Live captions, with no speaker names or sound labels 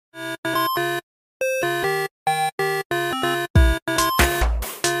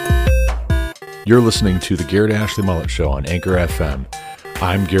You're listening to the Garrett Ashley Mullet Show on Anchor FM.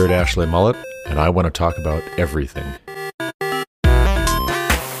 I'm Garrett Ashley Mullet, and I want to talk about everything.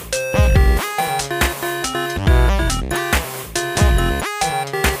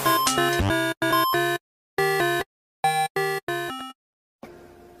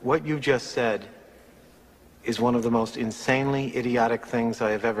 What you just said is one of the most insanely idiotic things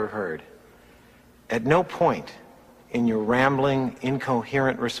I have ever heard. At no point in your rambling,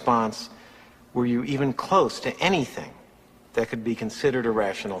 incoherent response were you even close to anything that could be considered a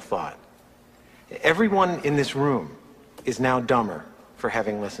rational thought. Everyone in this room is now dumber for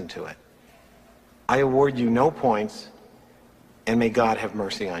having listened to it. I award you no points, and may God have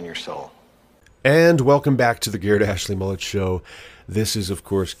mercy on your soul. And welcome back to the Garrett Ashley Mullet Show. This is, of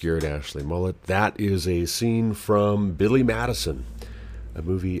course, Garrett Ashley Mullet. That is a scene from Billy Madison, a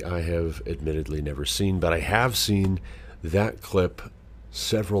movie I have admittedly never seen, but I have seen that clip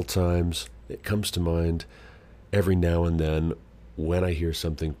several times. It comes to mind every now and then when I hear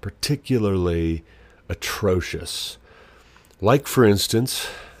something particularly atrocious. Like, for instance,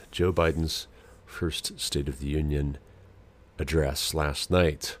 Joe Biden's first State of the Union address last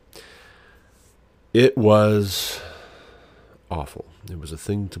night. It was awful. It was a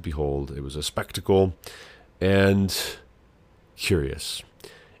thing to behold. It was a spectacle and curious.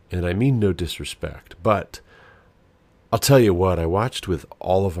 And I mean no disrespect, but I'll tell you what, I watched with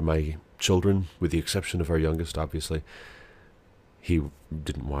all of my children, with the exception of our youngest, obviously. He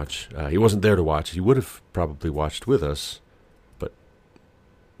didn't watch. He wasn't there to watch. He would have probably watched with us, but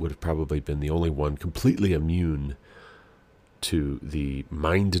would have probably been the only one completely immune to the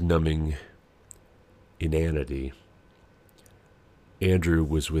mind-numbing inanity. Andrew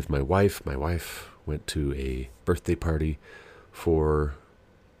was with my wife. My wife went to a birthday party for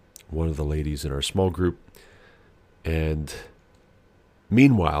one of the ladies in our small group. And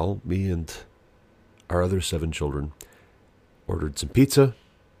meanwhile, me and our other 7 children ordered some pizza,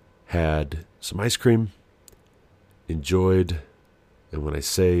 had some ice cream, enjoyed, and when I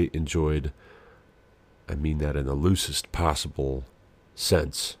say enjoyed, I mean that in the loosest possible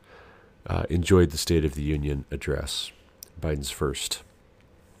sense, enjoyed the State of the Union address, Biden's first.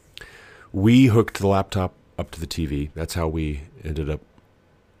 We hooked the laptop up to the TV. That's how we ended up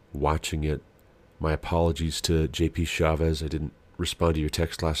watching it. My apologies to JP Chavez. I didn't respond to your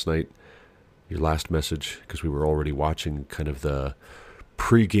text last night, your last message, because we were already watching kind of the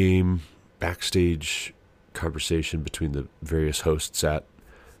pre-game backstage conversation between the various hosts at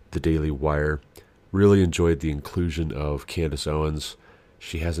the Daily Wire. Really enjoyed the inclusion of Candace Owens.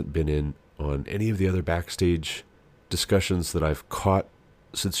 She hasn't been in on any of the other backstage discussions that I've caught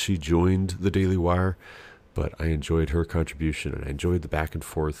since she joined the Daily Wire, but I enjoyed her contribution and I enjoyed the back and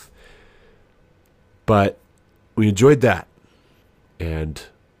forth. But we enjoyed that, and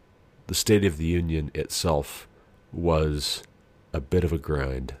the State of the Union itself was a bit of a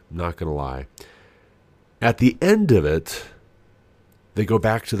grind, not going to lie. At the end of it, they go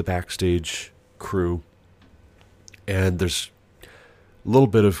back to the backstage crew, and there's a little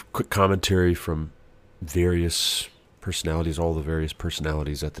bit of quick commentary from various personalities, all the various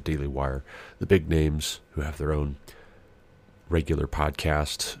personalities at the Daily Wire, the big names who have their own regular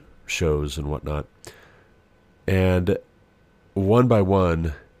podcast shows and whatnot. And one by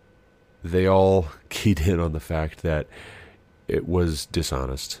one, they all keyed in on the fact that it was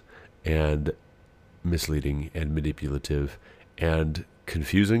dishonest and misleading and manipulative and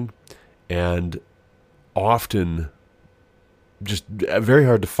confusing and often just very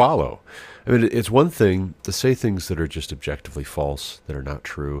hard to follow. I mean, it's one thing to say things that are just objectively false, that are not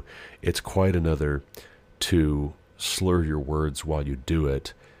true. It's quite another to slur your words while you do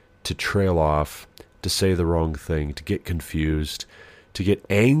it, to trail off, to say the wrong thing, to get confused, to get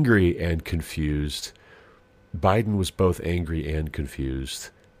angry and confused. Biden was both angry and confused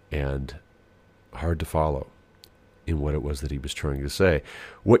and hard to follow in what it was that he was trying to say.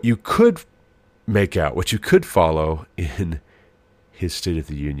 What you could make out, what you could follow in his State of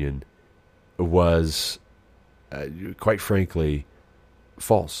the Union was, quite frankly,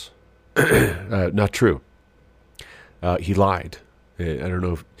 false. Not true. He lied. I don't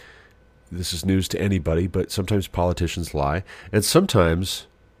know if this is news to anybody, but sometimes politicians lie, and sometimes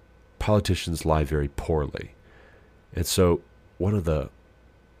politicians lie very poorly. And so one of the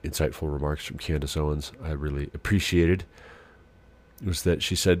insightful remarks from Candace Owens I really appreciated was that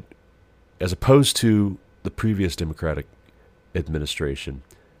she said, as opposed to the previous Democratic administration,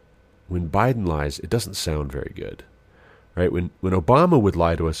 when Biden lies, it doesn't sound very good, right? When Obama would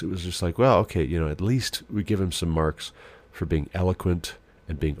lie to us, it was just like, well, okay, at least we give him some marks for being eloquent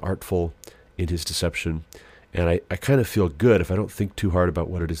and being artful in his deception. And I kind of feel good if I don't think too hard about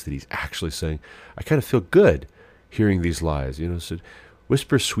what it is that he's actually saying. I kind of feel good hearing these lies. So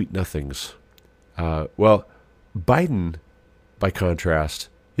whisper sweet nothings. Well, Biden, by contrast,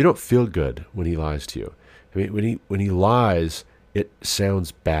 you don't feel good when he lies to you. I mean, when he lies, it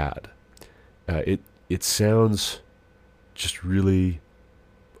sounds bad. It sounds just really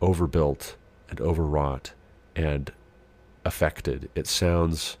overbuilt and overwrought and affected. It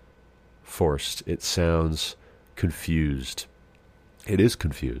sounds forced. It sounds confused. It is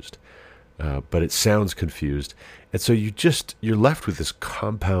confused, but it sounds confused. And so you're left with this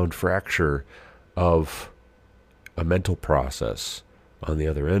compound fracture of a mental process on the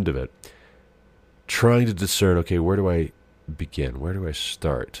other end of it, trying to discern, okay, where do I begin? Where do I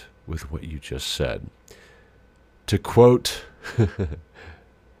start with what you just said? To quote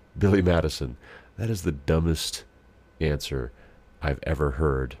Billy Madison, that is the dumbest answer I've ever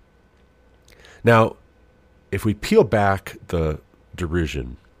heard. Now, if we peel back the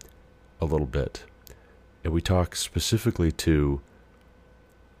derision a little bit, and we talk specifically to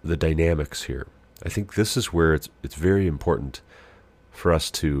the dynamics here, I think this is where it's very important for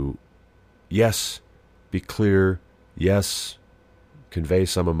us to, yes, be clear, yes, convey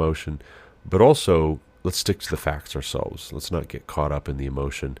some emotion, but also let's stick to the facts ourselves. Let's not get caught up in the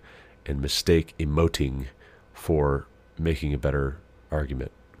emotion and mistake emoting for making a better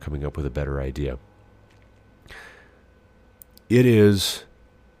argument, coming up with a better idea. It is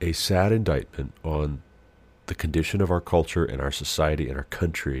a sad indictment on the condition of our culture and our society and our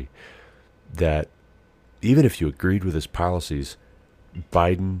country that even if you agreed with his policies,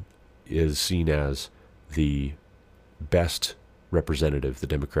 Biden is seen as the best representative the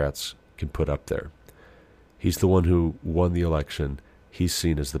Democrats can put up there. He's the one who won the election. He's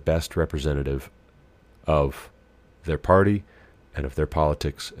seen as the best representative of their party and of their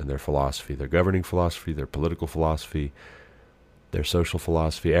politics and their philosophy, their governing philosophy, their political philosophy, their social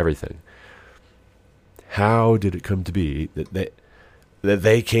philosophy, everything. How did it come to be that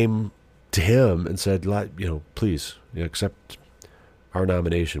they came to him and said, please accept our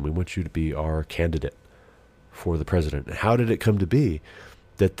nomination. We want you to be our candidate for the president. How did it come to be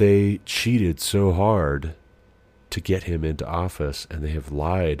that they cheated so hard to get him into office, and they have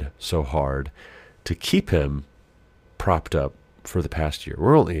lied so hard to keep him propped up for the past year?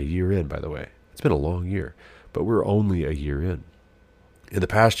 We're only a year in, by the way. It's been a long year, but we're only a year in. In the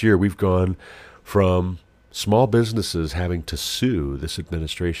past year, we've gone from small businesses having to sue this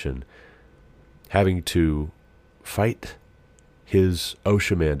administration, having to fight his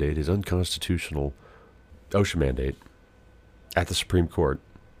OSHA mandate, his unconstitutional OSHA mandate at the Supreme Court.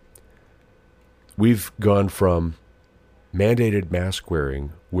 We've gone from mandated mask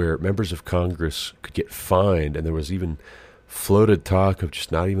wearing, where members of Congress could get fined, and there was even floated talk of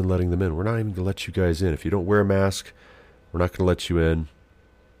just not even letting them in. We're not even going to let you guys in. If you don't wear a mask, we're not going to let you in.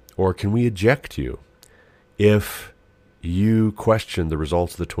 Or can we eject you if you question the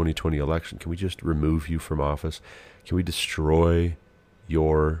results of the 2020 election? Can we just remove you from office? Can we destroy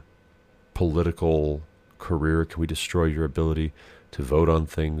your political career? Can we destroy your ability to vote on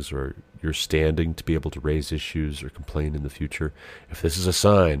things or your standing to be able to raise issues or complain in the future? If this is a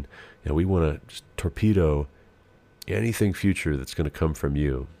sign, we want to just torpedo anything future that's going to come from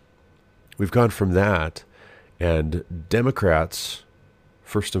you. We've gone from that, and Democrats,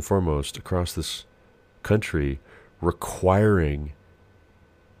 first and foremost, across this country, requiring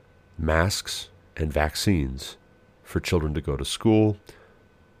masks and vaccines for children to go to school,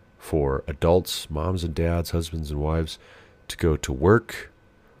 for adults, moms and dads, husbands and wives, to go to work,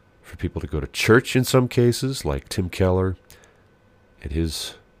 for people to go to church in some cases, like Tim Keller and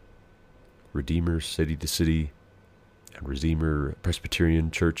his Redeemer City to City and Redeemer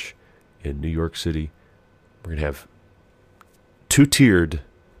Presbyterian Church in New York City. We're going to have two-tiered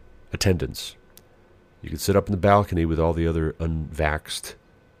attendance. You can sit up in the balcony with all the other unvaxxed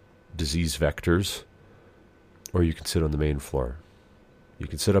disease vectors, or you can sit on the main floor. You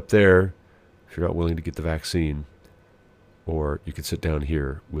can sit up there if you're not willing to get the vaccine, or you can sit down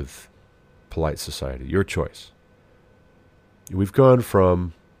here with polite society. Your choice. We've gone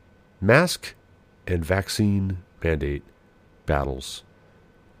from mask and vaccine mandate battles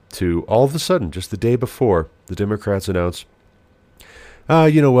to all of a sudden, just the day before, the Democrats announced,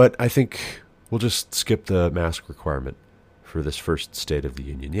 you know what, I think we'll just skip the mask requirement for this first State of the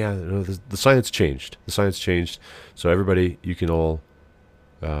Union. Yeah, the science changed. The science changed. So everybody, you can all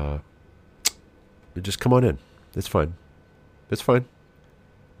just come on in. It's fine. It's fine.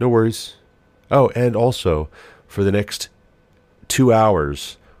 No worries. Oh, and also, for the next 2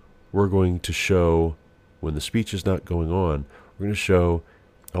 hours, we're going to show, when the speech is not going on, we're going to show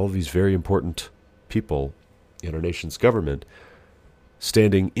all of these very important people in our nation's government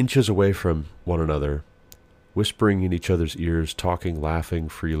standing inches away from one another, whispering in each other's ears, talking, laughing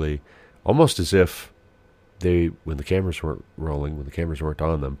freely, almost as if they, when the cameras weren't rolling, when the cameras weren't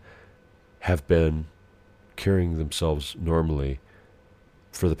on them, have been carrying themselves normally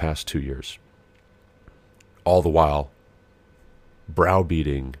for the past 2 years. All the while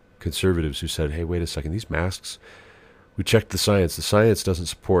browbeating conservatives who said, hey, wait a second, these masks, we checked the science. The science doesn't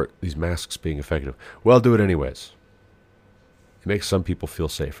support these masks being effective. Well, do it anyways. It makes some people feel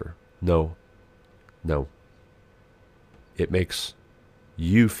safer. No. It makes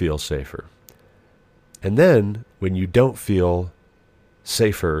you feel safer. And then, when you don't feel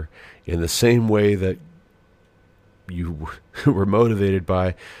safer in the same way that you were motivated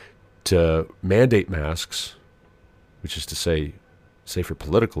by to mandate masks, which is to say, safer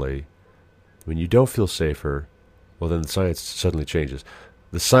politically, when you don't feel safer, well, then the science suddenly changes.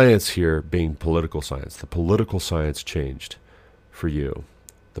 The science here being political science. The political science changed for you.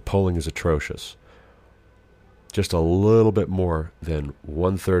 The polling is atrocious. Just a little bit more than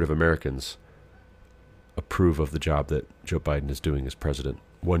 1/3 of Americans approve of the job that Joe Biden is doing as president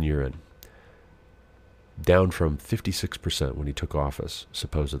 1 year in. Down from 56% when he took office,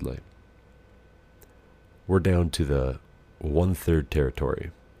 supposedly. We're down to the 1/3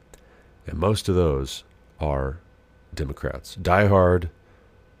 territory. And most of those are Democrats. Diehard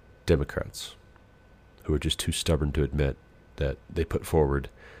Democrats who are just too stubborn to admit that they put forward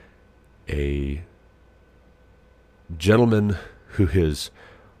a gentleman who is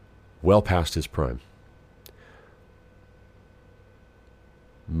well past his prime.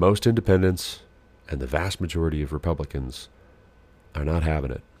 Most independents and the vast majority of Republicans are not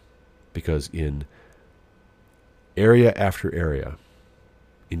having it because in area after area,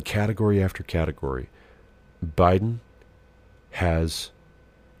 in category after category, Biden has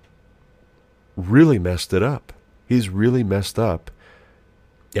really messed it up. He's really messed up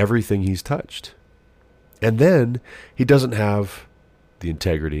everything he's touched. And then he doesn't have the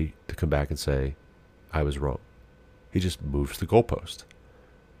integrity to come back and say, I was wrong. He just moves the goalpost.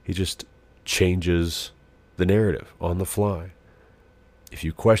 He just changes the narrative on the fly. If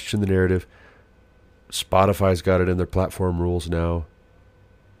you question the narrative, Spotify's got it in their platform rules now.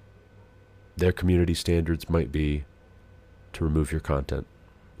 Their community standards might be to remove your content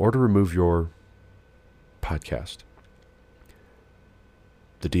or to remove your podcast.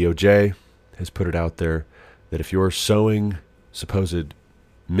 The DOJ has put it out there that if you're sowing supposed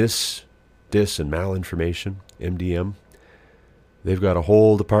dis, and malinformation, MDM, they've got a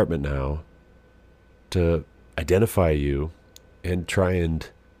whole department now to identify you and try and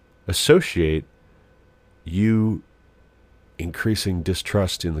associate you increasing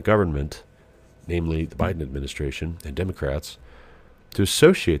distrust in the government, namely the Biden administration and Democrats, to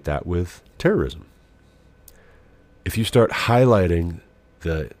associate that with terrorism. If you start highlighting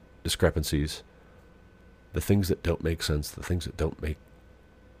the discrepancies, the things that don't make sense, the things that don't make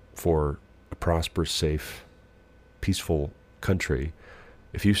for a prosperous, safe, peaceful country,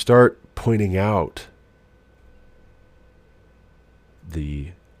 if you start pointing out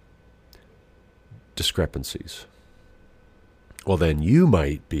the discrepancies, well, then you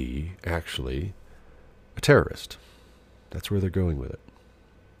might be actually a terrorist. That's where they're going with it.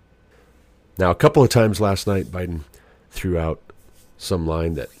 Now, a couple of times last night, Biden threw out some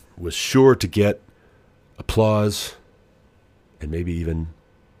line that was sure to get applause and maybe even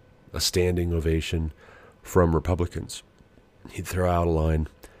a standing ovation from Republicans. He'd throw out a line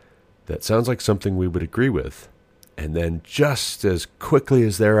that sounds like something we would agree with. And then just as quickly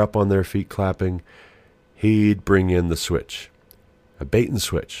as they're up on their feet clapping, he'd bring in the switch. A bait and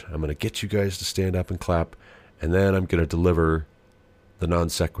switch. I'm going to get you guys to stand up and clap, and then I'm going to deliver the non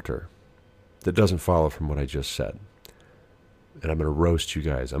sequitur that doesn't follow from what I just said. And I'm going to roast you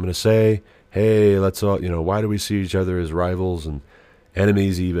guys. I'm going to say, hey, let's all, why do we see each other as rivals and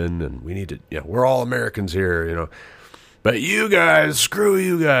enemies even? And we need to, we're all Americans here, But you guys, screw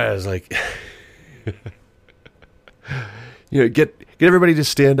you guys. Like, get everybody to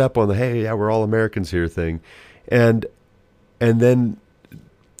stand up on the, hey, yeah, we're all Americans here thing. And then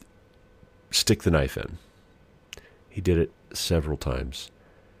stick the knife in. He did it several times.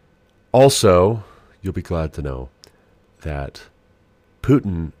 Also, you'll be glad to know that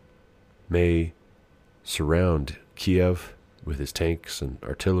Putin may surround Kiev with his tanks and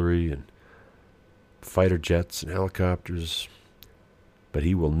artillery and fighter jets and helicopters, but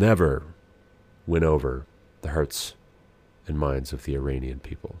he will never win over the hearts and minds of the Iranian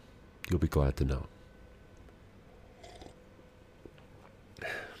people. You'll be glad to know.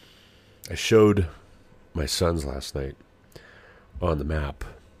 I showed my sons last night on the map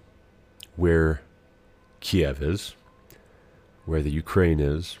where Kiev is, where the Ukraine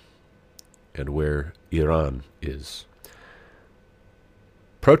is, and where Iran is.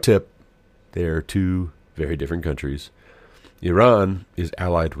 Pro tip, they are two very different countries. Iran is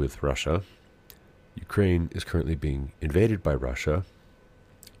allied with Russia. Ukraine is currently being invaded by Russia.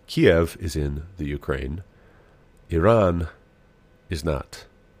 Kiev is in the Ukraine. Iran is not.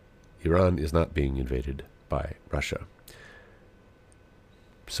 Iran is not being invaded by Russia.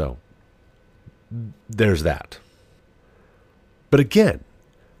 So, there's that. But again,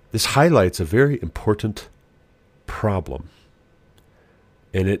 this highlights a very important problem.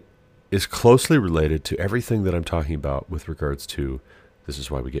 And it is closely related to everything that I'm talking about with regards to this is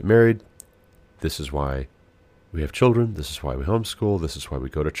why we get married, this is why we have children, this is why we homeschool, this is why we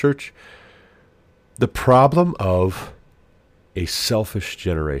go to church. The problem of a selfish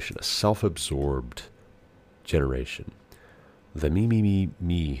generation, a self-absorbed generation, the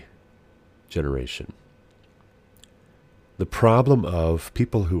me generation. The problem of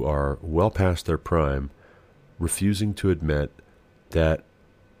people who are well past their prime refusing to admit that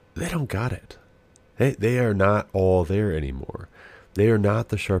they don't got it. They are not all there anymore. They are not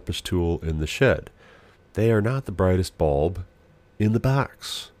the sharpest tool in the shed. They are not the brightest bulb in the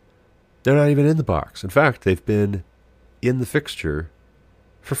box. They're not even in the box. In fact, they've been in the fixture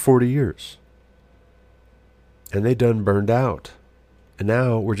for 40 years. And they done burned out. And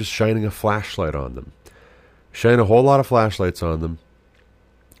now we're just shining a flashlight on them. Shine a whole lot of flashlights on them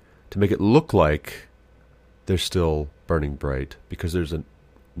to make it look like they're still burning bright because there's a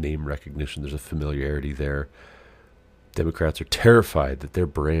name recognition, there's a familiarity there. Democrats are terrified that their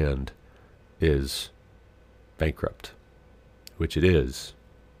brand is bankrupt, which it is.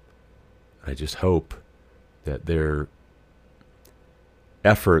 I just hope that their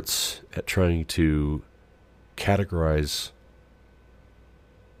efforts at trying to categorize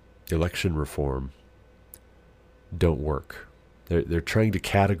election reform don't work. They're trying to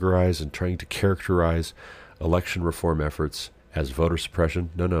categorize and trying to characterize election reform efforts as voter suppression.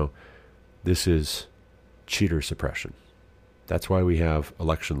 No. This is cheater suppression. That's why we have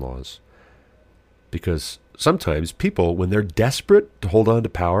election laws. Because sometimes people, when they're desperate to hold on to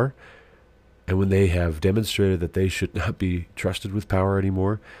power, and when they have demonstrated that they should not be trusted with power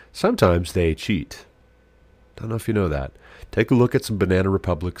anymore, sometimes they cheat. Don't know if you know that. Take a look at some banana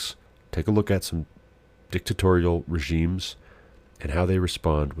republics. Take a look at some dictatorial regimes and how they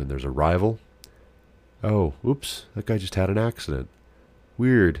respond when there's a rival. Oh, oops, that guy just had an accident.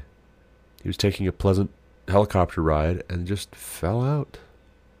 Weird. He was taking a pleasant helicopter ride and just fell out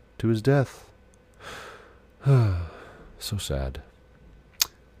to his death. So sad.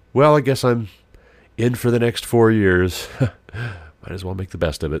 Well, I guess I'm in for the next 4 years. Might as well make the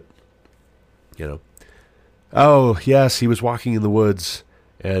best of it. You know. Oh, yes, he was walking in the woods,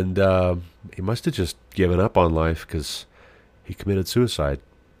 and he must have just given up on life because he committed suicide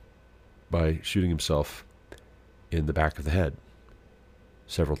by shooting himself in the back of the head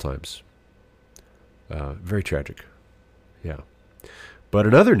several times. Very tragic. Yeah. But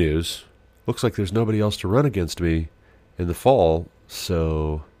in other news, looks like there's nobody else to run against me in the fall,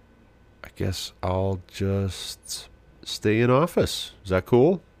 so I guess I'll just stay in office. Is that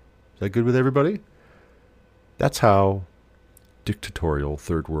cool? Is that good with everybody? That's how dictatorial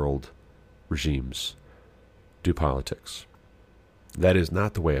third world regimes do politics. That is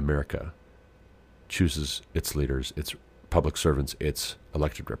not the way America chooses its leaders, its public servants, its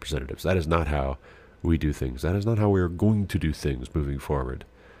elected representatives. That is not how we do things. That is not how we are going to do things moving forward.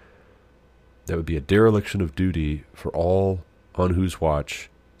 That would be a dereliction of duty for all on whose watch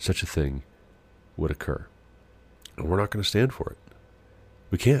such a thing would occur. And we're not going to stand for it.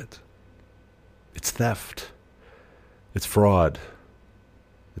 We can't. It's theft. It's fraud.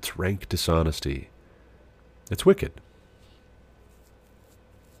 It's rank dishonesty. It's wicked.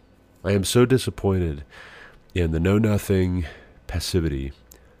 I am so disappointed in the know-nothing passivity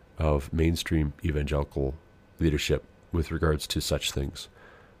of mainstream evangelical leadership with regards to such things.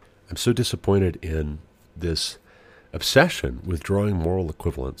 I'm so disappointed in this obsession with drawing moral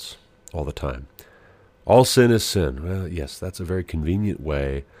equivalence all the time. All sin is sin. Well, yes, that's a very convenient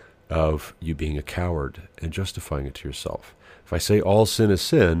way of you being a coward and justifying it to yourself. If I say all sin is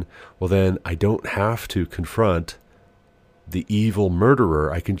sin, well then I don't have to confront the evil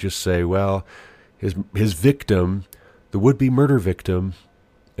murderer. I can just say, well, his victim, the would-be murder victim,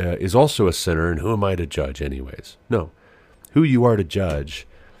 is also a sinner, and who am I to judge anyways? No. Who you are to judge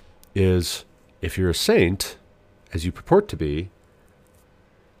is, if you're a saint, as you purport to be,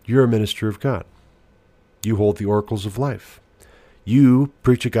 you're a minister of God. You hold the oracles of life. You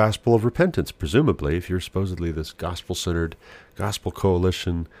preach a gospel of repentance, presumably, if you're supposedly this gospel-centered, gospel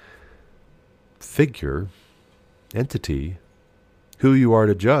coalition, figure, entity, who you are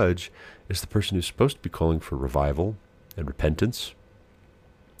to judge is the person who's supposed to be calling for revival and repentance.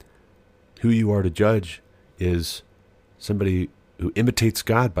 Who you are to judge is somebody who imitates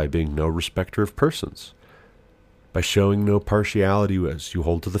God by being no respecter of persons, by showing no partiality as you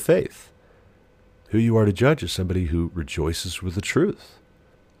hold to the faith. Who you are to judge is somebody who rejoices with the truth.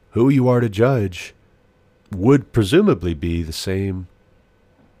 Who you are to judge would presumably be the same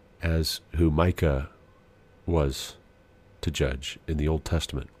as who Micah was to judge in the Old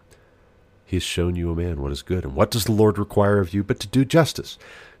Testament. He has shown you, a man, what is good. And what does the Lord require of you but to do justice,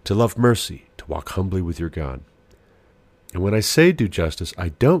 to love mercy, to walk humbly with your God? And when I say do justice, I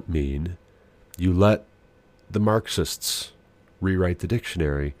don't mean you let the Marxists rewrite the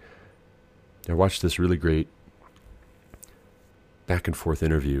dictionary. I watched this really great back and forth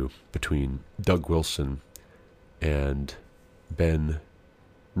interview between Doug Wilson and Ben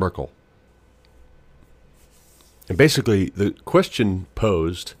Merkel. And basically, the question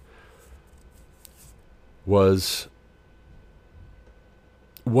posed was,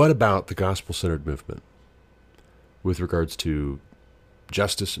 what about the gospel-centered movement with regards to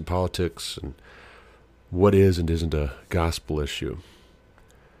justice and politics and what is and isn't a gospel issue?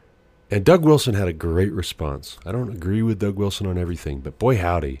 And Doug Wilson had a great response. I don't agree with Doug Wilson on everything, but boy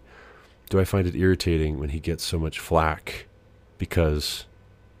howdy, do I find it irritating when he gets so much flack because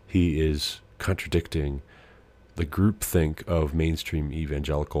he is contradicting the groupthink of mainstream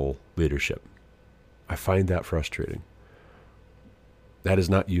evangelical leadership. I find that frustrating. That is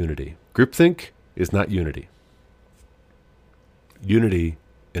not unity. Groupthink is not unity. Unity,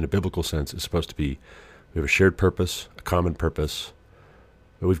 in a biblical sense, is supposed to be, we have a shared purpose, a common purpose,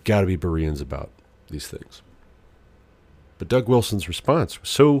 but we've got to be Bereans about these things. But Doug Wilson's response was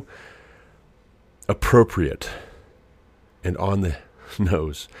so appropriate and on the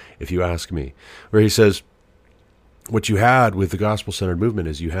nose, if you ask me, where he says, what you had with the gospel-centered movement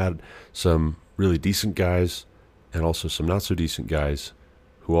is you had some really decent guys and also some not-so-decent guys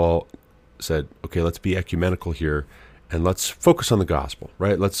who all said, okay, let's be ecumenical here and let's focus on the gospel,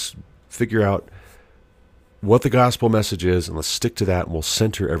 right? Let's figure out what the gospel message is, and let's stick to that, and we'll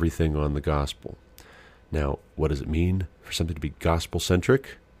center everything on the gospel. Now, what does it mean for something to be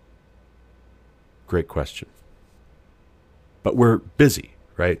gospel-centric? Great question. But we're busy,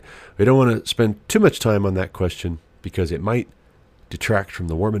 right? We don't want to spend too much time on that question because it might detract from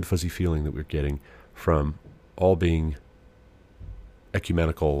the warm and fuzzy feeling that we're getting from all being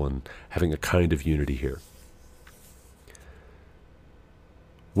ecumenical and having a kind of unity here.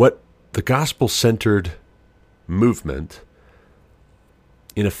 What the gospel-centered movement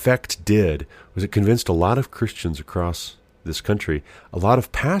in effect did was it convinced a lot of Christians across this country, a lot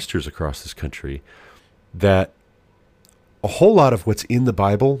of pastors across this country, that a whole lot of what's in the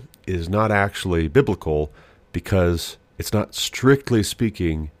Bible is not actually biblical because it's not strictly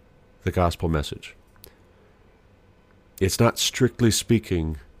speaking the gospel message. It's not strictly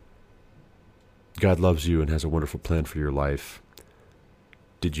speaking God loves you and has a wonderful plan for your life.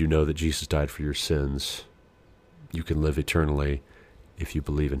 Did you know that Jesus died for your sins? You can live eternally if you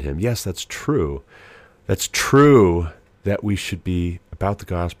believe in him. Yes, that's true. That's true that we should be about the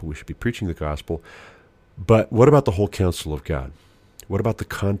gospel. We should be preaching the gospel. But what about the whole counsel of God? What about the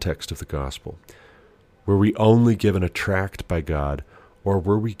context of the gospel? Were we only given a tract by God, or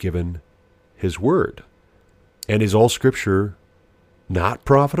were we given his word? And is all Scripture not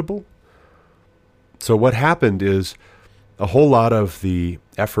profitable? So what happened is a whole lot of the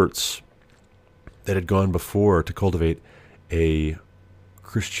efforts that had gone before to cultivate a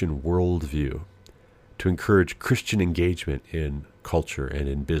Christian worldview, to encourage Christian engagement in culture and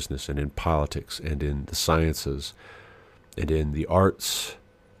in business and in politics and in the sciences and in the arts,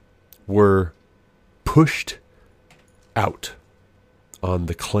 were pushed out on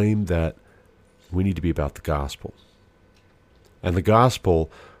the claim that we need to be about the gospel. And the gospel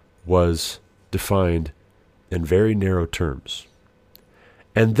was defined in very narrow terms.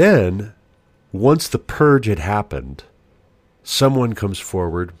 And then, once the purge had happened, someone comes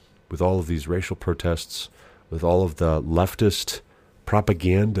forward with all of these racial protests, with all of the leftist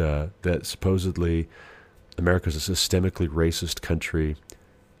propaganda that supposedly America's a systemically racist country.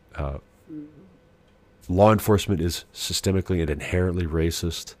 Law enforcement is systemically and inherently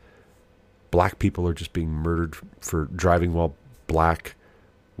racist. Black people are just being murdered for driving while black,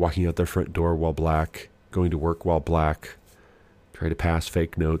 walking out their front door while black, going to work while black, trying to pass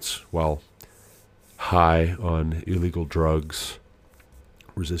fake notes while high on illegal drugs,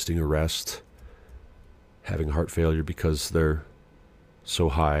 resisting arrest, having heart failure because they're so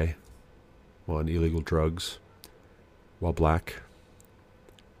high on illegal drugs while black.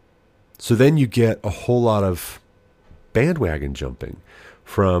 So then you get a whole lot of bandwagon jumping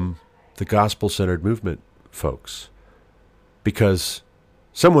from the gospel-centered movement folks, because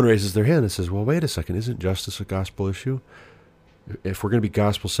someone raises their hand and says, well, wait a second, isn't justice a gospel issue? If we're going to be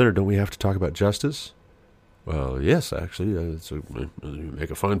gospel-centered, don't we have to talk about justice? Well, yes, actually, you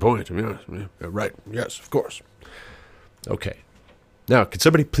make a fine point. Yeah, right, yes, of course. Okay. Now, could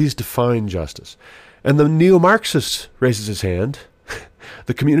somebody please define justice? And the neo-Marxist raises his hand.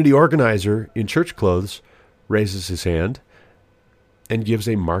 The community organizer in church clothes raises his hand and gives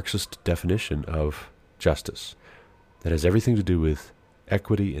a Marxist definition of justice that has everything to do with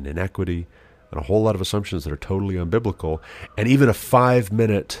equity and inequity and a whole lot of assumptions that are totally unbiblical, and even a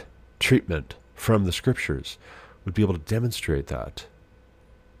 5-minute treatment from the scriptures would be able to demonstrate that.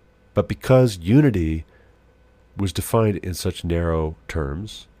 But because unity was defined in such narrow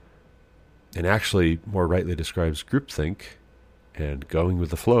terms, and actually more rightly describes groupthink and going with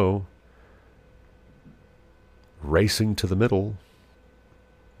the flow, racing to the middle,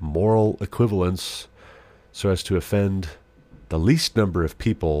 moral equivalence so as to offend the least number of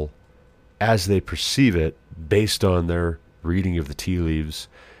people as they perceive it based on their reading of the tea leaves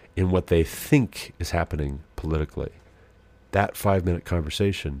in what they think is happening politically. That 5-minute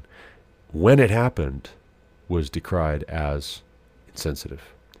conversation, when it happened, was decried as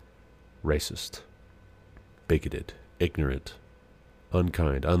insensitive, racist, bigoted, ignorant,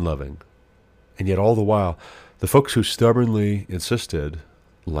 unkind, unloving. And yet all the while, the folks who stubbornly insisted,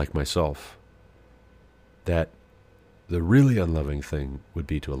 like myself, that the really unloving thing would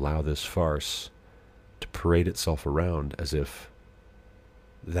be to allow this farce to parade itself around as if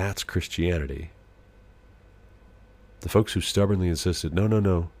that's Christianity. The folks who stubbornly insisted,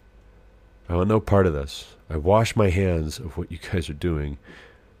 no, I want no part of this. I wash my hands of what you guys are doing,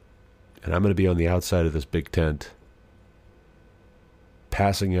 and I'm going to be on the outside of this big tent,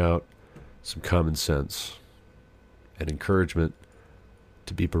 passing out some common sense and encouragement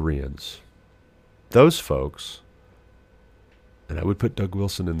to be Bereans. Those folks, and I would put Doug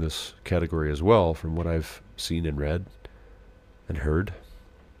Wilson in this category as well from what I've seen and read and heard,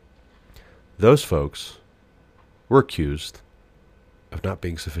 those folks were accused of not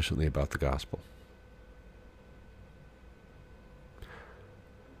being sufficiently about the gospel.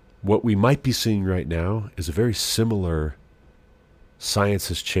 What we might be seeing right now is a very similar science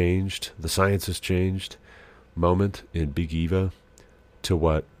has changed moment in Big Eva to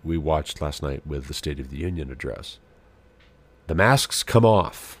what we watched last night with the State of the Union address. The masks come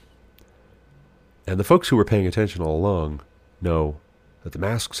off. And the folks who were paying attention all along know that the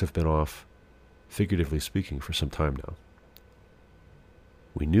masks have been off, figuratively speaking, for some time now.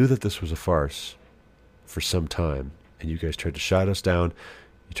 We knew that this was a farce for some time, and you guys tried to shut us down.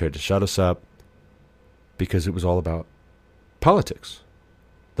 You tried to shut us up because it was all about politics.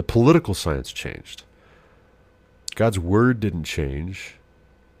 The political science changed. God's word didn't change.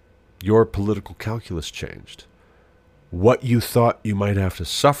 Your political calculus changed. What you thought you might have to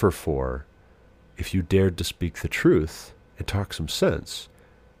suffer for if you dared to speak the truth and talk some sense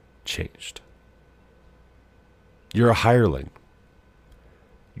changed. You're a hireling.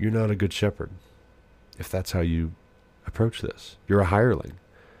 You're not a good shepherd if that's how you approach this. You're a hireling.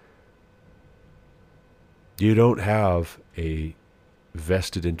 You don't have a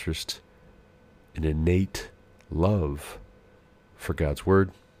vested interest, an innate love for God's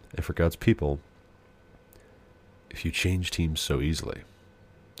word and for God's people if you change teams so easily.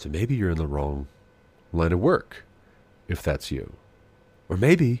 So maybe you're in the wrong line of work if that's you. Or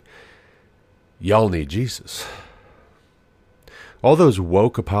maybe y'all need Jesus. All those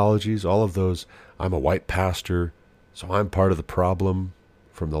woke apologies, all of those, I'm a white pastor, so I'm part of the problem,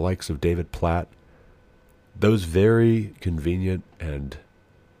 from the likes of David Platt, those very convenient and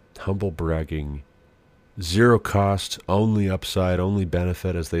humble bragging, zero cost, only upside, only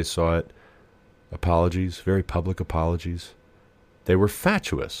benefit as they saw it, apologies, very public apologies, they were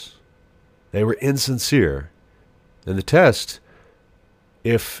fatuous. They were insincere. And the test,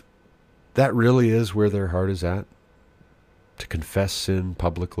 if that really is where their heart is at, to confess sin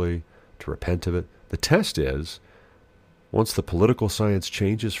publicly, to repent of it, the test is, once the political science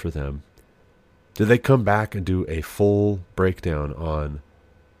changes for them, do they come back and do a full breakdown on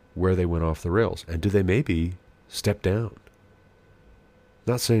where they went off the rails? And do they maybe step down?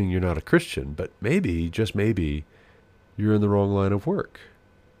 Not saying you're not a Christian, but maybe, just maybe, you're in the wrong line of work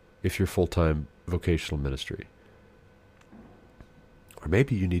if you're full-time vocational ministry. Or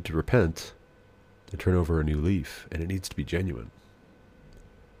maybe you need to repent and turn over a new leaf, and it needs to be genuine.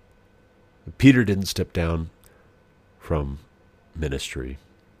 Peter didn't step down from ministry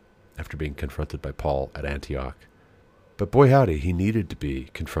after being confronted by Paul at Antioch. But boy howdy, he needed to be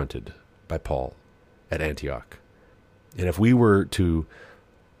confronted by Paul at Antioch. And if we were to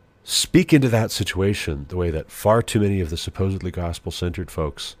speak into that situation the way that far too many of the supposedly gospel-centered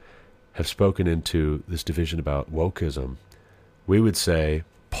folks have spoken into this division about wokeism, we would say,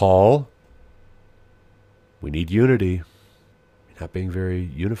 Paul, we need unity. You're not being very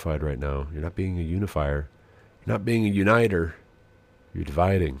unified right now. You're not being a unifier. You're not being a uniter. You're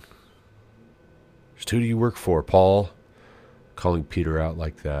dividing. Just who do you work for, Paul? Calling Peter out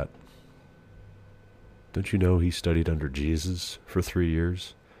like that. Don't you know he studied under Jesus for 3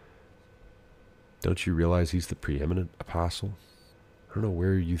 years? Don't you realize he's the preeminent apostle? I don't know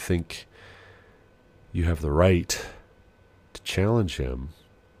where you think you have the right to challenge him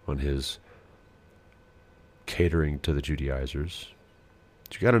on his catering to the Judaizers.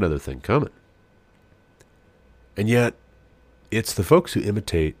 But you got another thing coming. And yet, it's the folks who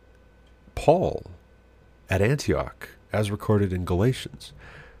imitate Paul at Antioch, as recorded in Galatians,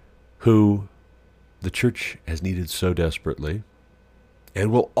 who the church has needed so desperately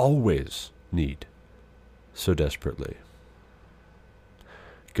and will always need so desperately.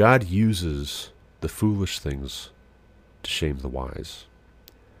 God uses the foolish things to shame the wise,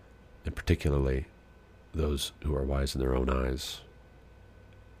 and particularly those who are wise in their own eyes.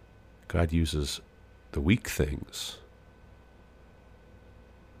 God uses the weak things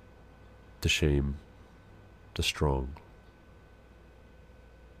to shame the strong.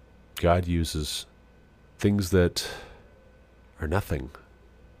 God uses things that are nothing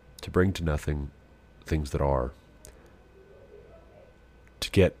to bring to nothing things that are, to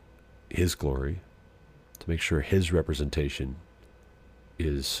get his glory, to make sure his representation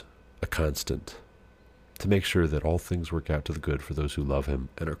is a constant, to make sure that all things work out to the good for those who love him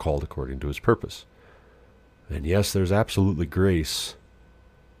and are called according to his purpose. And yes, there's absolutely grace,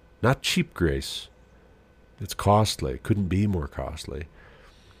 not cheap grace. It's costly, couldn't be more costly.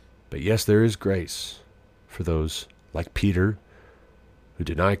 But yes, there is grace for those like Peter, who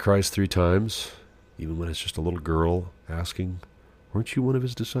deny Christ 3 times, even when it's just a little girl asking, "Weren't you one of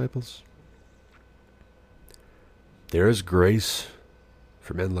his disciples?" There is grace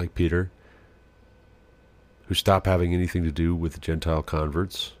for men like Peter, who stop having anything to do with the Gentile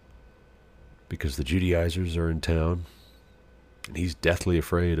converts because the Judaizers are in town, and he's deathly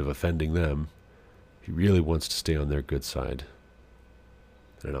afraid of offending them. He really wants to stay on their good side.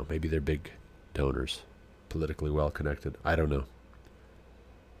 I don't know, maybe they're big donors, politically well connected. I don't know.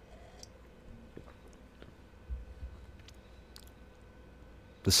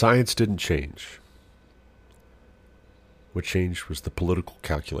 The science didn't change. What changed was the political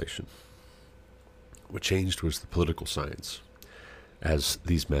calculation. What changed was the political science, as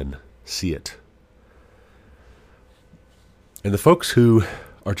these men see it. And the folks who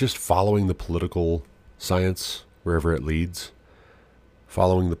are just following the political science wherever it leads,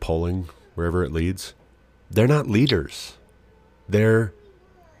 following the polling wherever it leads, they're not leaders. They're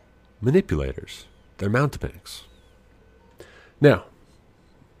manipulators. They're mountebanks. Now,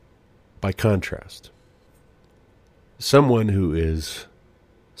 by contrast, someone who is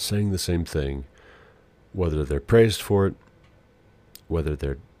saying the same thing, whether they're praised for it, whether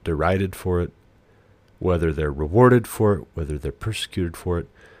they're derided for it, whether they're rewarded for it, whether they're persecuted for it,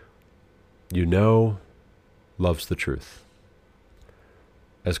 loves the truth.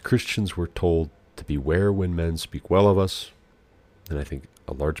 As Christians, we're told to beware when men speak well of us, and I think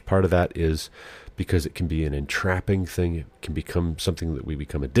a large part of that is because it can be an entrapping thing. It can become something that we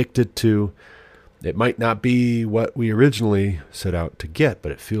become addicted to. It might not be what we originally set out to get,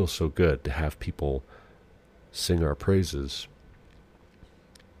 but it feels so good to have people sing our praises.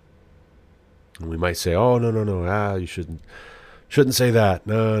 And we might say, "Oh, no, you shouldn't say that.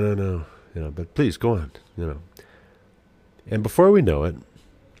 No, but please go on, And before we know it,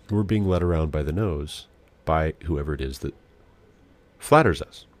 we're being led around by the nose by whoever it is that flatters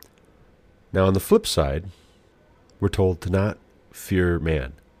us. Now, on the flip side, we're told to not fear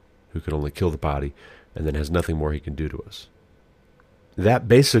man, who can only kill the body and then has nothing more he can do to us. That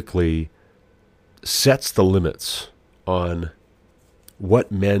basically sets the limits on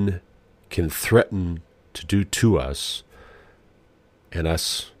what men can threaten to do to us, and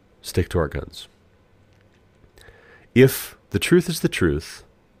us stick to our guns. If the truth is the truth,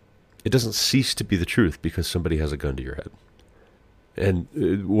 it doesn't cease to be the truth because somebody has a gun to your head. And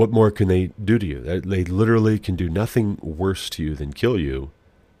what more can they do to you? They literally can do nothing worse to you than kill you.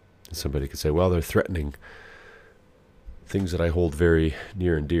 And somebody could say, "Well, they're threatening things that I hold very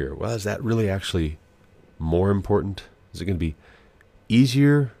near and dear." Well, is that really actually more important? Is it going to be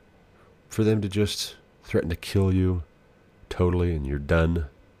easier for them to just threaten to kill you totally and you're done,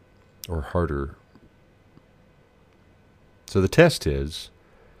 or harder? So the test is,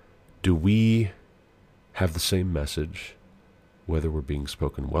 Do we have the same message, whether we're being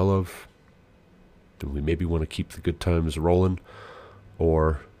spoken well of? Do we maybe want to keep the good times rolling?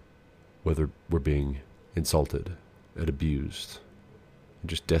 Or whether we're being insulted and abused and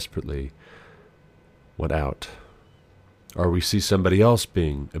just desperately want out? Or we see somebody else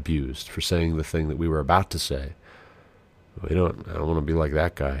being abused for saying the thing that we were about to say. I don't want to be like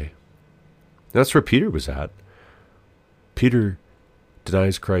that guy. That's where Peter was at. Peter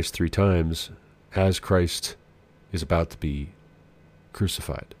denies Christ 3 times as Christ is about to be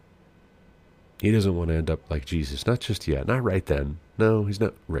crucified. He doesn't want to end up like Jesus. Not just yet. Not right then. No, he's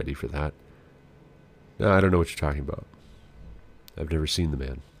not ready for that. No, I don't know what you're talking about. I've never seen the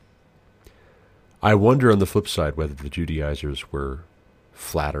man. I wonder on the flip side whether the Judaizers were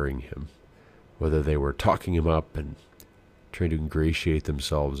flattering him, whether they were talking him up and trying to ingratiate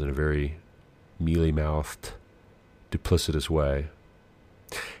themselves in a very mealy-mouthed, duplicitous way.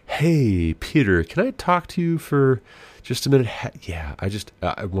 Hey, Peter, can I talk to you for just a minute? Yeah,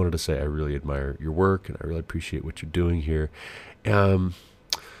 I wanted to say I really admire your work and I really appreciate what you're doing here.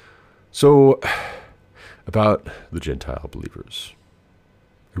 So, about the Gentile believers,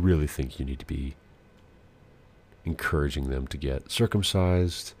 I really think you need to be encouraging them to get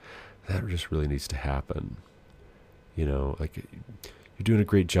circumcised. That just really needs to happen. You're doing a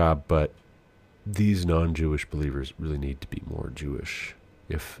great job, but these non-Jewish believers really need to be more Jewish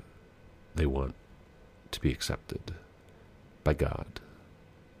if they want to be accepted by God.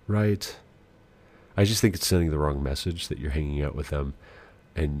 Right? I just think it's sending the wrong message that you're hanging out with them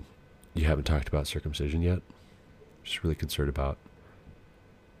and you haven't talked about circumcision yet. I'm just really concerned about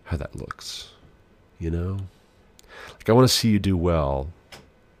how that looks. I want to see you do well.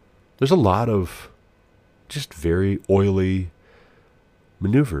 There's a lot of just very oily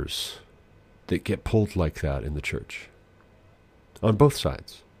maneuvers that get pulled like that in the church. On both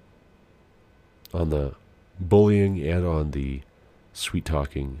sides. On the bullying and on the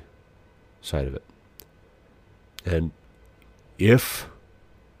sweet-talking side of it. And if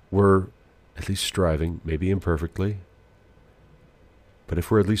we're at least striving, maybe imperfectly, but if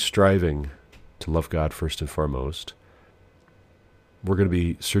we're at least striving to love God first and foremost, we're going to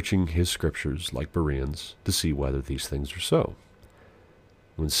be searching his scriptures like Bereans to see whether these things are so.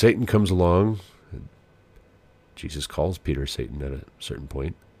 When Satan comes along, Jesus calls Peter Satan at a certain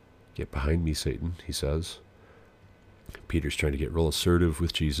point. Get behind me, Satan, he says. Peter's trying to get real assertive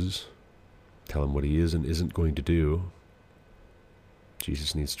with Jesus, tell him what he is and isn't going to do.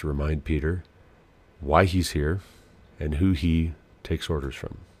 Jesus needs to remind Peter why he's here and who he takes orders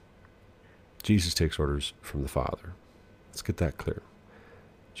from. Jesus takes orders from the Father. Let's get that clear.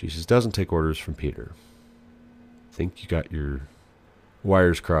 Jesus doesn't take orders from Peter. I think you got your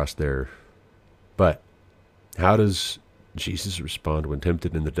wires crossed there. But how does Jesus respond when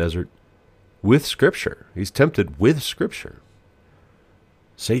tempted in the desert? With Scripture. He's tempted with Scripture.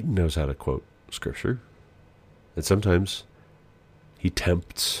 Satan knows how to quote Scripture. And sometimes he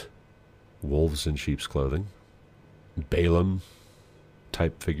tempts wolves in sheep's clothing, Balaam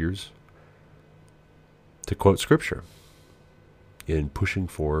type figures, to quote Scripture in pushing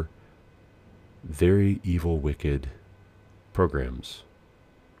for very evil, wicked programs.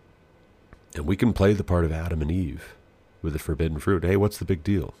 And we can play the part of Adam and Eve with the forbidden fruit. Hey, what's the big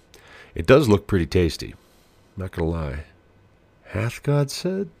deal? It does look pretty tasty. I'm not going to lie. Hath God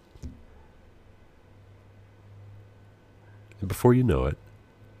said? And before you know it,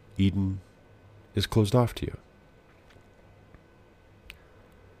 Eden is closed off to you.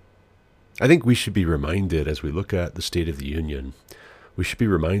 I think we should be reminded, as we look at the State of the Union, we should be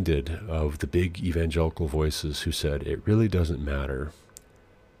reminded of the big evangelical voices who said, it really doesn't matter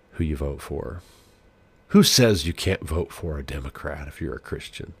who you vote for. Who says you can't vote for a Democrat if you're a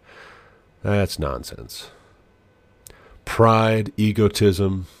Christian? That's nonsense. Pride,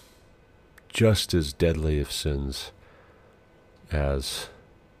 egotism, just as deadly of sins as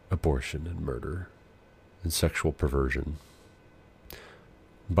abortion and murder and sexual perversion.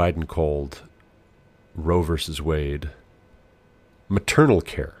 Biden called Roe versus Wade maternal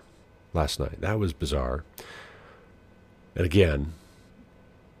care last night. That was bizarre. And again,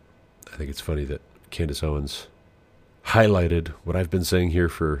 I think it's funny that Candace Owens highlighted what I've been saying here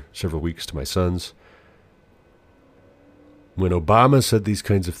for several weeks to my sons. When Obama said these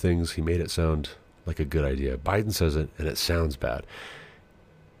kinds of things, he made it sound like a good idea. Biden says it, and it sounds bad.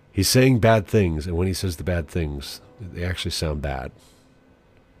 He's saying bad things, and when he says the bad things, they actually sound bad.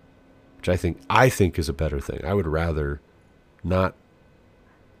 Which I think is a better thing. I would rather not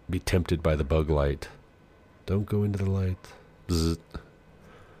be tempted by the bug light. Don't go into the light. Bzz.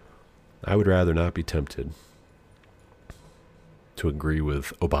 I would rather not be tempted to agree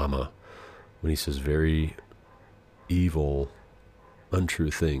with Obama when he says very evil,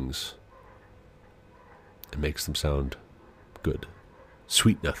 untrue things and makes them sound good.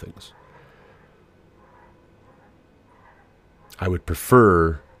 Sweet nothings. I would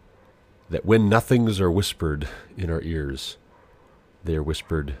prefer that when nothings are whispered in our ears, they are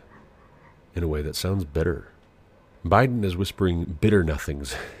whispered in a way that sounds bitter. Biden is whispering bitter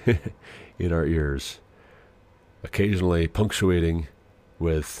nothings in our ears, occasionally punctuating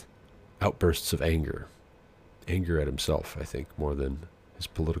with outbursts of anger. Anger at himself, I think, more than his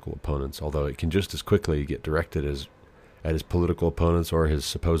political opponents, although it can just as quickly get directed at his political opponents or his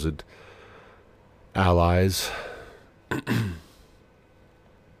supposed allies.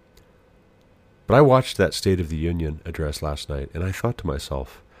 But I watched that State of the Union address last night, and I thought to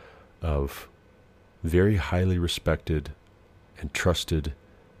myself of very highly respected and trusted,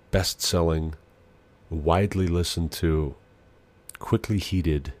 best-selling, widely listened to, quickly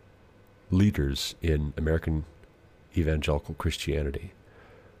heeded leaders in American evangelical Christianity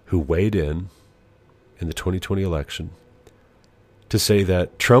who weighed in the 2020 election to say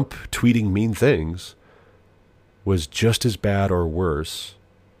that Trump tweeting mean things was just as bad or worse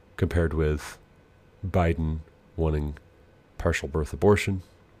compared with Biden wanting partial birth abortion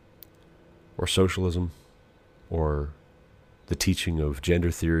or socialism or the teaching of gender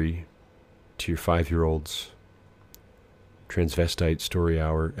theory to your 5-year-olds, transvestite story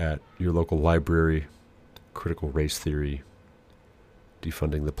hour at your local library, critical race theory,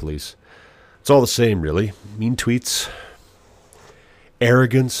 defunding the police. It's all the same, really. Mean tweets,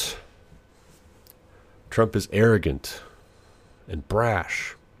 arrogance. Trump is arrogant and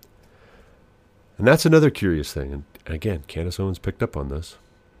brash. And that's another curious thing. And again, Candace Owens picked up on this.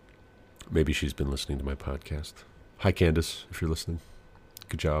 Maybe she's been listening to my podcast. Hi, Candace, if you're listening.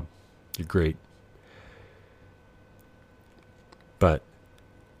 Good job. You're great. But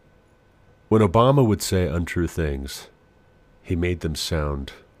when Obama would say untrue things, he made them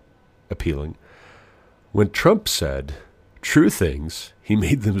sound appealing. When Trump said true things, he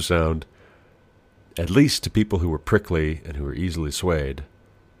made them sound, at least to people who were prickly and who were easily swayed,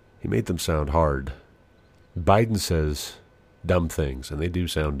 he made them sound hard. Biden says dumb things, and they do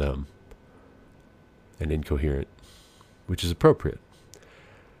sound dumb and incoherent, which is appropriate.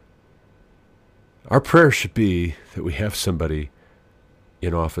 Our prayer should be that we have somebody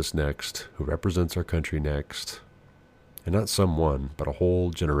in office next who represents our country next, and not someone, but a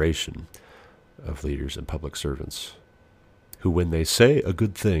whole generation of leaders and public servants who, when they say a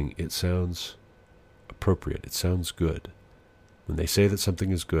good thing, it sounds appropriate, it sounds good. When they say that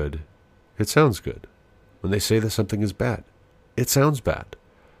something is good, it sounds good. When they say that something is bad, it sounds bad.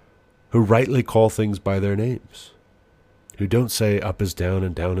 Who rightly call things by their names. Who don't say up is down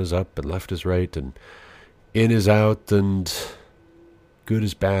and down is up and left is right and in is out and good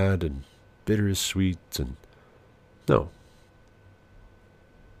is bad and bitter is sweet and no.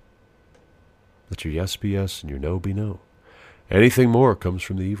 Let your yes be yes and your no be no. Anything more comes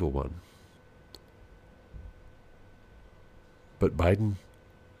from the evil one. But Biden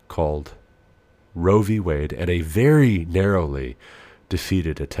called Roe v. Wade and a very narrowly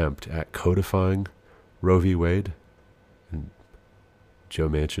defeated attempt at codifying Roe v. Wade. And Joe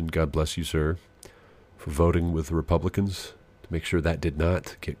Manchin, God bless you, sir, for voting with the Republicans to make sure that did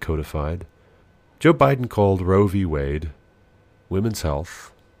not get codified. Joe Biden called Roe v. Wade women's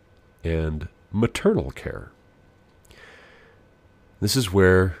health and maternal care. This is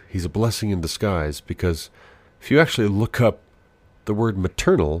where he's a blessing in disguise, because if you actually look up the word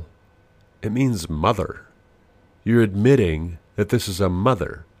maternal, it means mother. You're admitting that this is a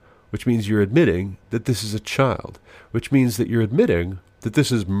mother, which means you're admitting that this is a child, which means that you're admitting that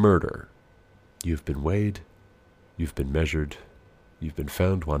this is murder. You've been weighed, you've been measured, you've been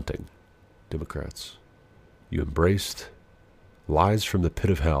found wanting, Democrats. You embraced lies from the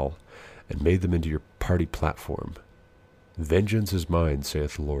pit of hell and made them into your party platform. Vengeance is mine,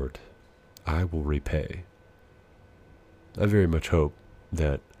 saith the Lord. I will repay. I very much hope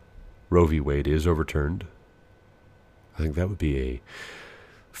that Roe v. Wade is overturned. I think that would be a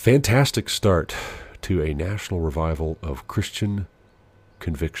fantastic start to a national revival of Christian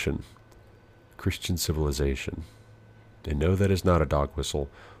conviction, Christian civilization. And no, that is not a dog whistle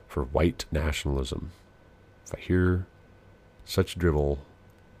for white nationalism. If I hear such drivel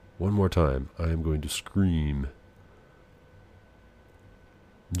one more time, I am going to scream.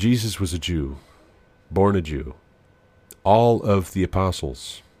 Jesus was a Jew, born a Jew. All of the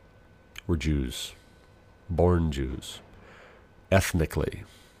apostles were Jews, born Jews, ethnically.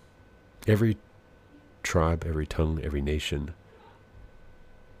 Every tribe, every tongue, every nation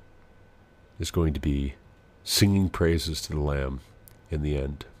is going to be singing praises to the Lamb in the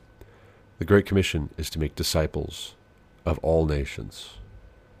end. The Great Commission is to make disciples of all nations.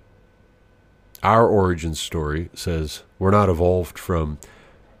 Our origin story says we're not evolved from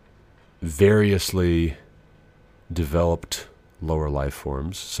variously developed lower life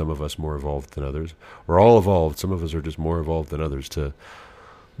forms, some of us more evolved than others. We're all evolved. Some of us are just more evolved than others, to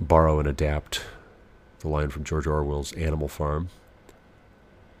borrow and adapt the line from George Orwell's Animal Farm.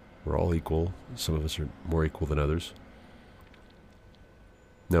 We're all equal. Some of us are more equal than others.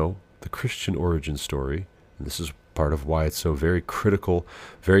 No, the Christian origin story, and this is part of why it's so very critical,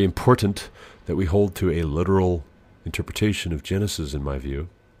 very important that we hold to a literal interpretation of Genesis, in my view.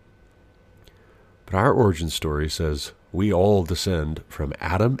 But our origin story says we all descend from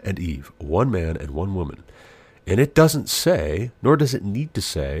Adam and Eve, one man and one woman. And it doesn't say, nor does it need to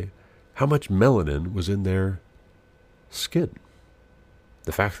say, how much melanin was in their skin.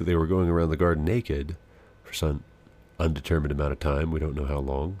 The fact that they were going around the garden naked for some undetermined amount of time, we don't know how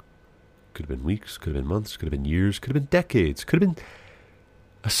long. Could have been weeks, could have been months, could have been years, could have been decades, could have been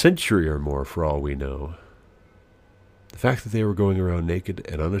a century or more for all we know. The fact that they were going around naked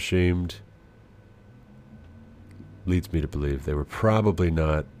and unashamed leads me to believe they were probably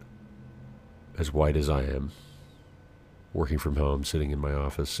not as white as I am, working from home, sitting in my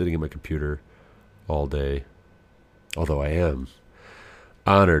office, sitting in my computer all day, although I am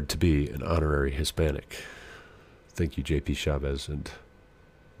honored to be an honorary Hispanic. Thank you, J.P. Chavez and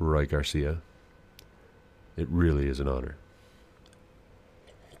Roy Garcia. It really is an honor.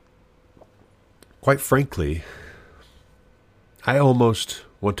 Quite frankly, I almost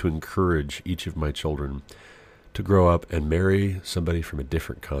want to encourage each of my children to grow up and marry somebody from a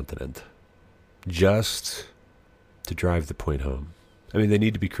different continent, just to drive the point home. I mean, they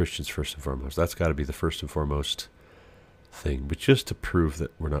need to be Christians first and foremost. That's got to be the first and foremost thing, but just to prove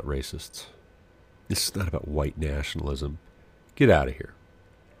that we're not racists. This is not about white nationalism. Get out of here.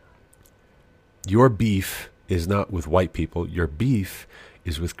 Your beef is not with white people. Your beef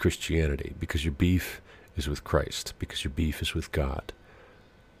is with Christianity, because your beef is with Christ, because your beef is with God,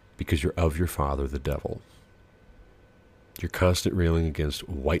 because you're of your father, the devil. Your constant railing against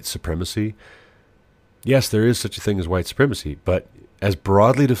white supremacy. Yes, there is such a thing as white supremacy, but as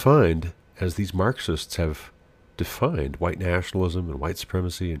broadly defined as these Marxists have defined white nationalism and white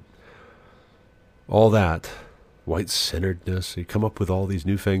supremacy and all that, white-centeredness, you come up with all these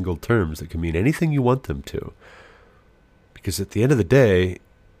newfangled terms that can mean anything you want them to. Because at the end of the day,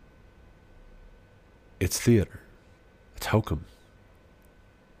 it's theater. It's hokum.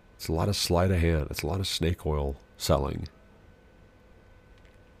 It's a lot of sleight of hand. It's a lot of snake oil selling.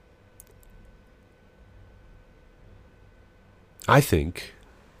 I think,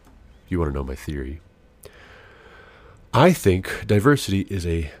 you want to know my theory, I think diversity is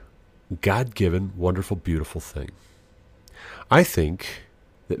a God-given, wonderful, beautiful thing. I think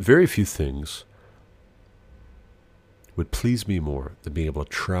that very few things would please me more than being able to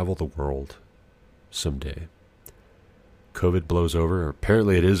travel the world someday. COVID blows over, or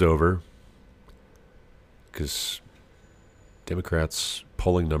apparently it is over, because Democrats'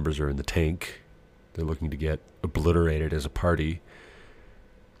 polling numbers are in the tank. They're looking to get obliterated as a party.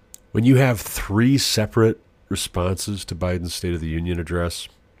 When you have 3 separate responses to Biden's State of the Union address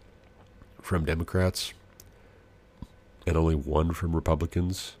from Democrats and only 1 from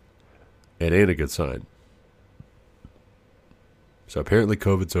Republicans, it ain't a good sign. So apparently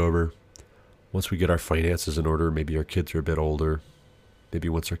COVID's over. Once we get our finances in order, maybe our kids are a bit older, maybe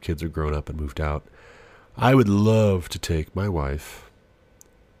once our kids are grown up and moved out, I would love to take my wife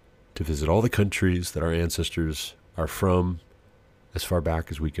to visit all the countries that our ancestors are from, as far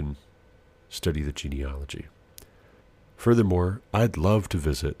back as we can study the genealogy. Furthermore, I'd love to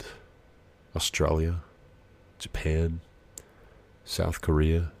visit Australia, Japan, South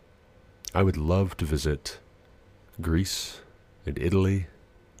Korea. I would love to visit Greece and Italy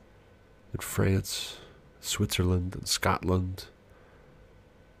and France, Switzerland and Scotland.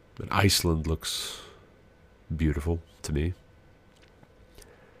 And Iceland looks beautiful to me.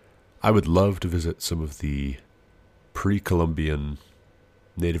 I would love to visit some of the pre-Columbian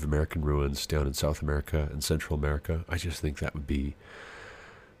Native American ruins down in South America and Central America. I just think that would be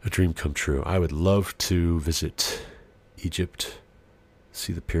a dream come true. I would love to visit Egypt,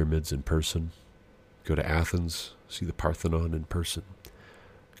 see the pyramids in person, go to Athens, see the Parthenon in person,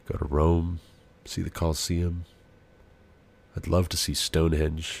 go to Rome, see the Colosseum. I'd love to see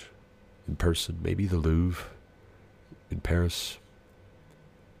Stonehenge in person, maybe the Louvre in Paris.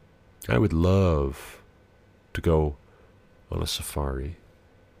 I would love to go on a safari,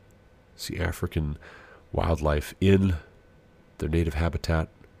 see African wildlife in their native habitat,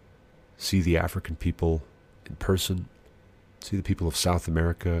 see the African people in person, see the people of South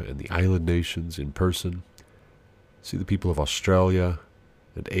America and the island nations in person, see the people of Australia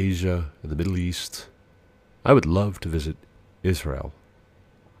and Asia and the Middle East. I would love to visit Israel.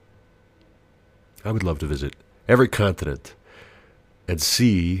 I would love to visit every continent and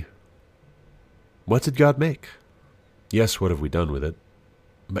see, what did God make? Yes, what have we done with it?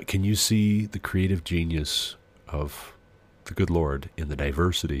 But can you see the creative genius of the good Lord in the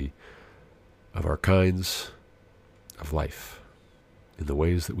diversity of our kinds of life, in the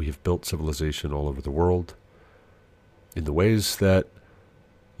ways that we have built civilization all over the world, in the ways that,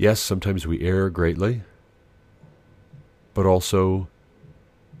 yes, sometimes we err greatly, but also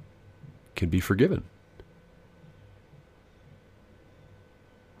can be forgiven.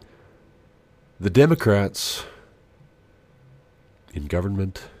 The Democrats in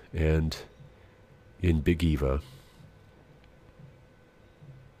government and in Big Eva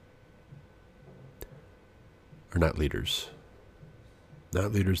are not leaders.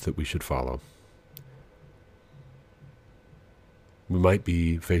 Not leaders that we should follow. We might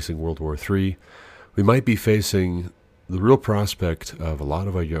be facing World War III. We might be facing the real prospect of a lot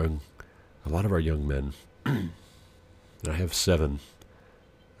of our young men. I have 7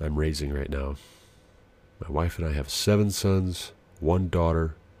 I'm raising right now. My wife and I have 7 sons, 1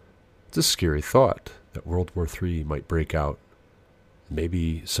 daughter. It's a scary thought that World War III might break out.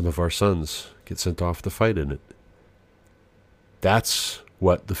 Maybe some of our sons get sent off to fight in it. That's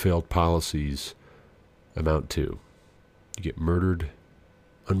what the failed policies amount to. You get murdered,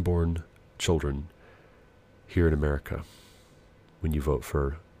 unborn children here in America when you vote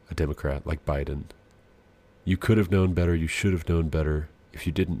for a Democrat like Biden. You could have known better. You should have known better. If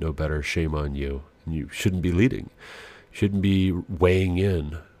you didn't know better, shame on you. And you shouldn't be leading. You shouldn't be weighing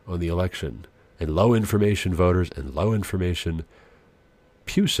in on the election. And low information voters and low information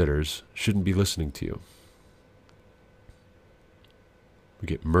pew sitters shouldn't be listening to you. We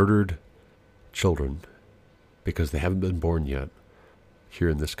get murdered children because they haven't been born yet here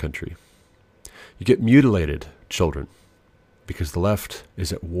in this country. You get mutilated children because the left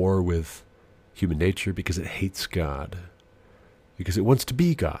is at war with human nature, because it hates God, because it wants to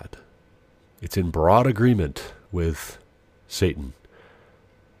be God. It's in broad agreement with Satan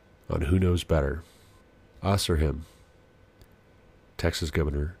on who knows better, us or him. Texas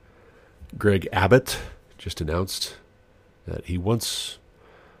Governor Greg Abbott just announced that he wants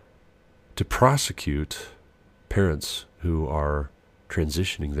to prosecute parents who are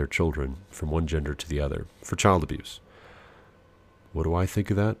transitioning their children from one gender to the other for child abuse. What do I think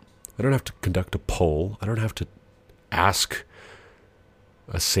of that? I don't have to conduct a poll. I don't have to ask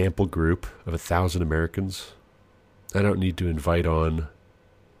a sample group of 1,000 Americans. I don't need to invite on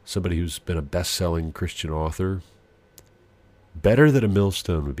somebody who's been a best-selling Christian author. Better that a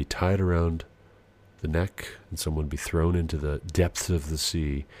millstone would be tied around the neck and someone be thrown into the depths of the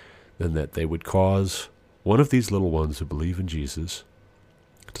sea than that they would cause one of these little ones who believe in Jesus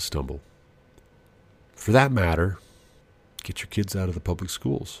to stumble. For that matter, get your kids out of the public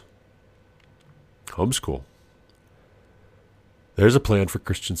schools. Homeschool. There's a plan for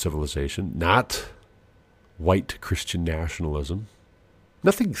Christian civilization, not white Christian nationalism.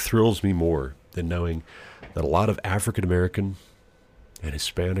 Nothing thrills me more than knowing that a lot of African American and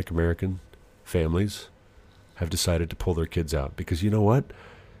Hispanic American families have decided to pull their kids out. Because you know what?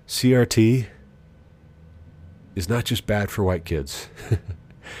 CRT is not just bad for white kids.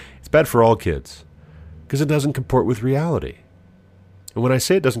 It's bad for all kids because it doesn't comport with reality. And when I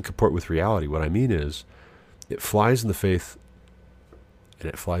say it doesn't comport with reality, what I mean is it flies in the faith and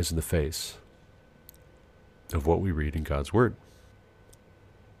it flies in the face of what we read in God's Word.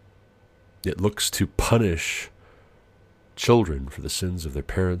 It looks to punish children for the sins of their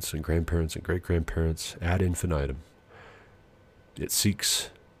parents and grandparents and great-grandparents ad infinitum. It seeks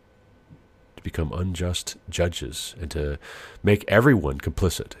to become unjust judges and to make everyone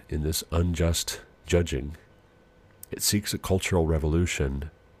complicit in this unjust judging. It seeks a cultural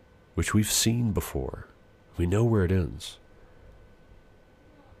revolution, which we've seen before. We know where it ends.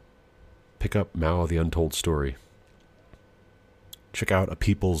 Pick up Mao, the Untold Story. Check out A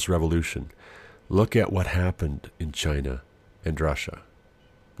People's Revolution. Look at what happened in China and Russia.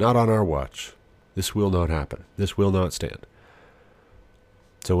 Not on our watch. This will not happen. This will not stand.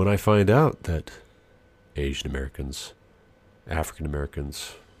 So when I find out that Asian Americans, African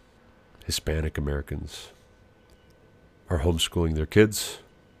Americans, Hispanic Americans are homeschooling their kids,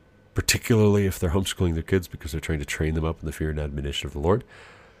 particularly if they're homeschooling their kids because they're trying to train them up in the fear and admonition of the Lord,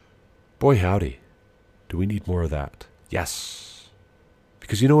 boy howdy, do we need more of that? Yes.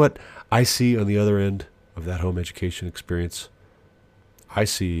 Because you know what I see on the other end of that home education experience? I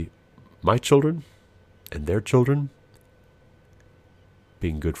see my children and their children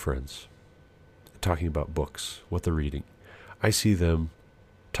being good friends, talking about books, what they're reading. I see them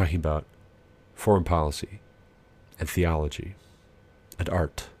talking about foreign policy and theology and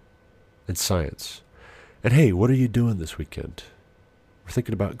art and science. And hey, what are you doing this weekend? We're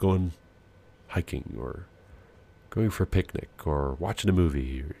thinking about going hiking or going for a picnic or watching a movie.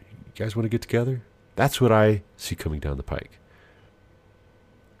 You guys want to get together? That's what I see coming down the pike.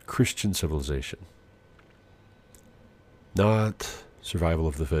 Christian civilization. Not survival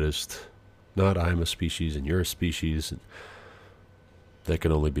of the fittest. Not I'm a species and you're a species. And there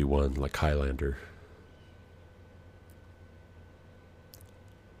can only be one, like Highlander.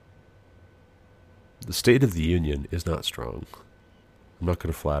 The State of the Union is not strong. I'm not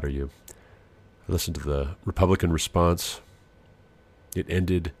going to flatter you. I listened to the Republican response. It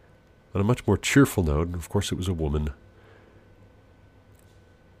ended on a much more cheerful note, and of course it was a woman.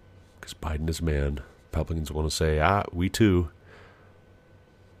 Because Biden is a man. Republicans want to say, we too.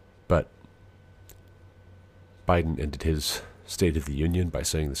 But Biden ended his State of the Union by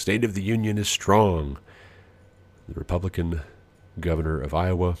saying the State of the Union is strong. The Republican governor of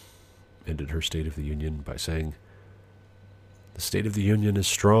Iowa ended her State of the Union by saying the State of the Union is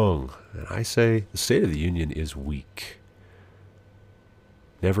strong. And I say the State of the Union is weak.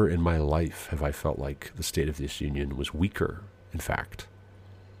 Never in my life have I felt like the State of this Union was weaker, in fact.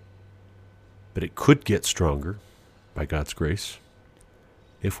 But it could get stronger, by God's grace,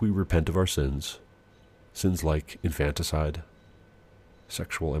 if we repent of our sins. Sins like infanticide,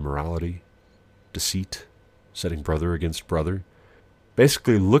 sexual immorality, deceit, setting brother against brother.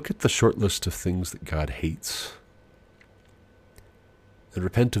 Basically, look at the short list of things that God hates and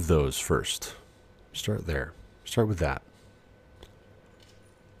repent of those first. Start there. Start with that.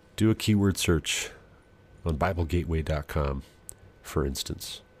 Do a keyword search on BibleGateway.com, for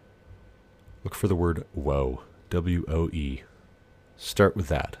instance. Look for the word woe, W-O-E. Start with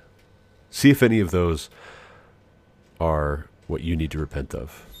that. See if any of those are what you need to repent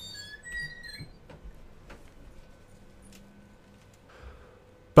of.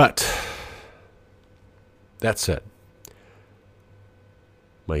 But, that said,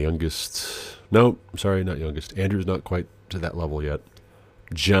 my youngest, no, I'm sorry, not youngest. Andrew's not quite to that level yet.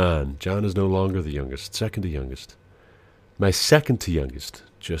 John is no longer the youngest, second to youngest. My second to youngest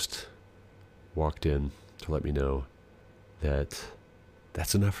just walked in to let me know that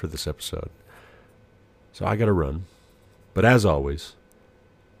that's enough for this episode. So I got to run. But as always,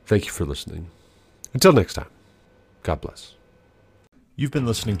 thank you for listening. Until next time, God bless. You've been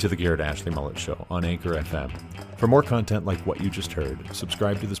listening to The Garrett Ashley Mullet Show on Anchor FM. For more content like what you just heard,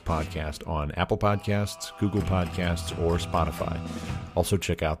 subscribe to this podcast on Apple Podcasts, Google Podcasts, or Spotify. Also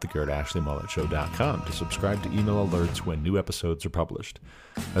check out thegarrettashleymulletshow.com to subscribe to email alerts when new episodes are published.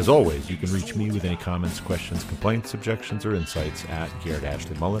 As always, you can reach me with any comments, questions, complaints, objections, or insights at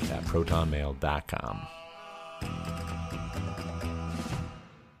GarrettAshleyMullet@protonmail.com.